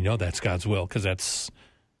 that's God's will, because that's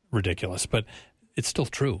ridiculous. But it's still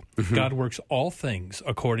true. Mm-hmm. God works all things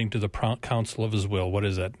according to the counsel of his will. What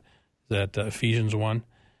is that? That Ephesians 1?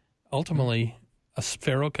 Ultimately, a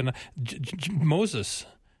Pharaoh can... Moses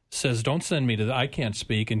says, don't send me I can't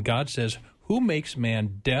speak. And God says, who makes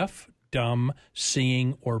man deaf, dumb,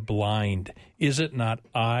 seeing, or blind? Is it not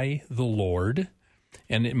I, the Lord?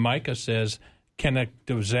 And Micah says, can a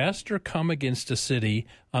disaster come against a city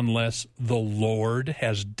unless the Lord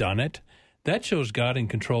has done it? That shows God in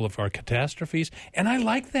control of our catastrophes, and I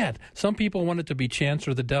like that. Some people want it to be chance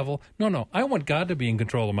or the devil. No, I want God to be in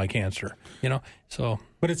control of my cancer, so...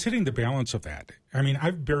 But it's hitting the balance of that. I mean,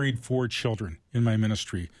 I've buried 4 children in my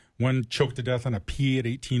ministry. One choked to death on a pea at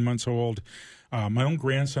 18 months old. My own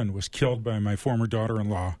grandson was killed by my former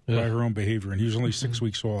daughter-in-law by her own behavior, and he was only 6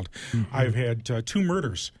 weeks old. Mm-hmm. I've had 2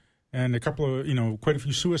 murders and a couple of, quite a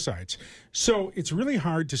few suicides. So it's really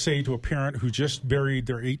hard to say to a parent who just buried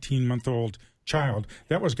their 18-month-old child,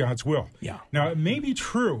 that was God's will. Yeah. Now, it may be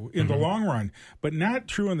true in the long run, but not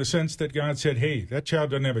true in the sense that God said, hey, that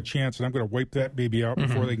child doesn't have a chance, and I'm going to wipe that baby out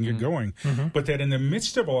before they can get going. Mm-hmm. But that in the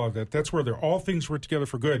midst of all of that, that's where all things work together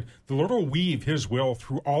for good. The Lord will weave his will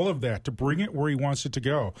through all of that to bring it where he wants it to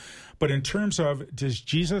go. But in terms of, does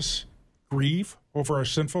Jesus grieve over our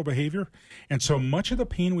sinful behavior? And so much of the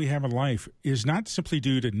pain we have in life is not simply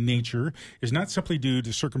due to nature, is not simply due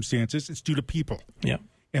to circumstances, it's due to people. Yeah.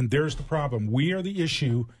 And there's the problem. We are the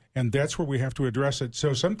issue, and that's where we have to address it.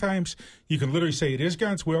 So sometimes you can literally say it is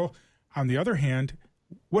God's will. On the other hand,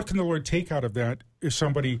 what can the Lord take out of that if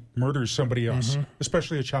somebody murders somebody else,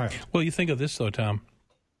 especially a child? Well, you think of this, though, Tom.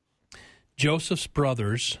 Joseph's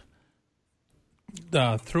brothers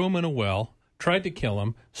threw him in a well, tried to kill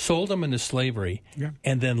him, sold him into slavery,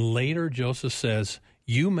 and then later Joseph says,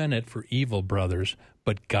 you meant it for evil, brothers,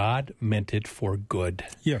 but God meant it for good.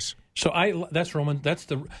 Yes. So that's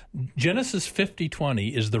the Genesis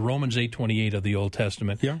 50:20 is the Romans 8:28 of the Old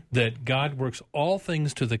Testament. Yeah. That God works all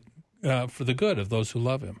things to the for the good of those who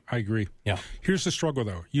love him. I agree. Yeah. Here's the struggle,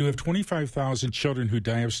 though. You have 25,000 children who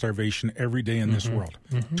die of starvation every day in this world.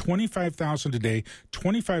 25,000 today,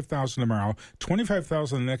 25,000 tomorrow,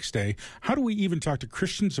 25,000 the next day. How do we even talk to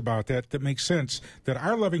Christians about that makes sense, that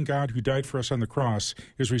our loving God who died for us on the cross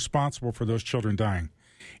is responsible for those children dying?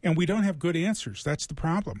 And we don't have good answers. That's the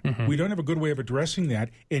problem. We don't have a good way of addressing that.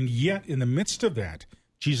 And yet, in the midst of that,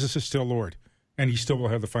 Jesus is still Lord, and he still will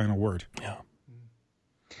have the final word. Yeah.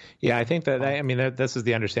 Yeah, I think that this is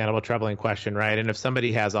the understandable, troubling question, right? And if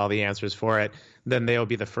somebody has all the answers for it, then they'll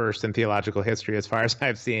be the first in theological history, as far as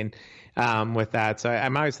I've seen with that. So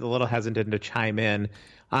I'm always a little hesitant to chime in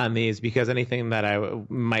on these, because anything that I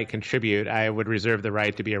might contribute, I would reserve the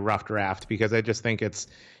right to be a rough draft, because I just think it's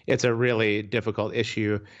a really difficult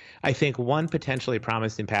issue. I think one potentially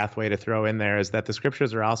promising pathway to throw in there is that the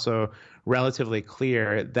scriptures are also relatively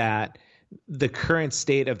clear that the current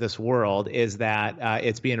state of this world is that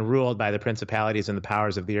it's being ruled by the principalities and the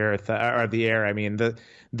powers of the earth or the air. I mean,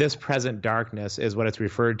 this present darkness is what it's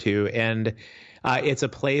referred to, and it's a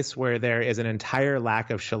place where there is an entire lack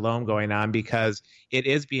of shalom going on, because it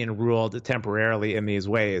is being ruled temporarily in these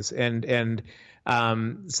ways. And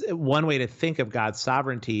one way to think of God's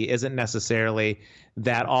sovereignty isn't necessarily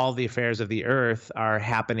that all the affairs of the earth are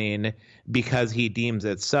happening because he deems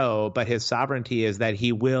it so, but his sovereignty is that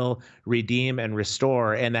he will redeem and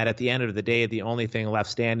restore, and that at the end of the day, the only thing left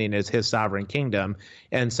standing is his sovereign kingdom.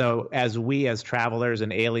 And so as travelers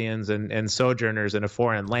and aliens and sojourners in a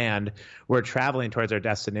foreign land, we're traveling towards our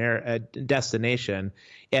destination,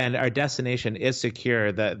 and our destination is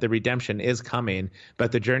secure. The redemption is coming,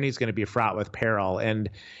 but the journey is going to be fraught with peril. And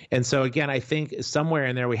so again, I think somewhere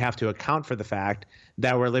in there we have to account for the fact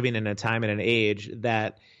that we're living in a time and an age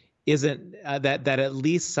that isn't that at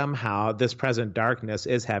least somehow this present darkness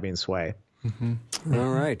is having sway. Mm-hmm.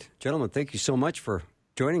 All right, gentlemen, thank you so much for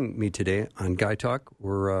joining me today on Guy Talk.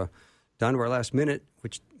 We're down to our last minute,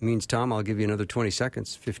 which means, Tom, I'll give you another 20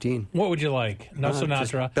 seconds, 15. What would you like? No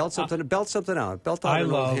Sinatra. Belt something out. Belt out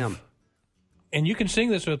an old hymn. And you can sing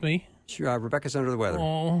this with me. Sure, Rebecca's Under the Weather.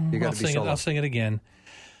 Oh, you got to be solo. I'll sing it again.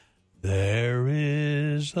 There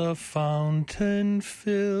is a fountain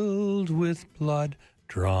filled with blood,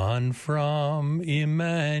 drawn from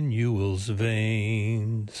Emmanuel's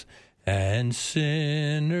veins, and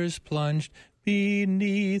sinners plunged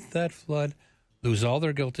beneath that flood lose all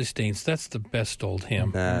their guilty stains. That's the best old hymn.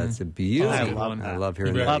 That's a beautiful one. I love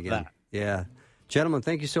hearing that again. Yeah. Gentlemen,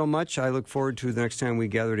 thank you so much. I look forward to the next time we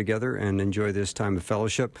gather together and enjoy this time of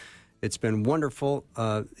fellowship. It's been wonderful.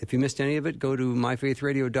 If you missed any of it, go to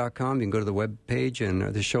myfaithradio.com. You can go to the web page and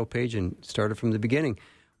the show page and start it from the beginning.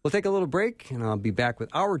 We'll take a little break, and I'll be back with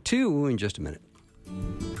Hour 2 in just a minute.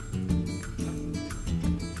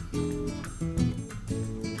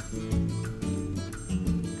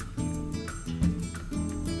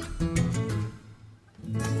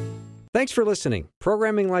 Thanks for listening.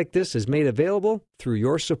 Programming like this is made available through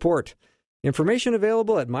your support. Information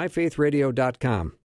available at myfaithradio.com.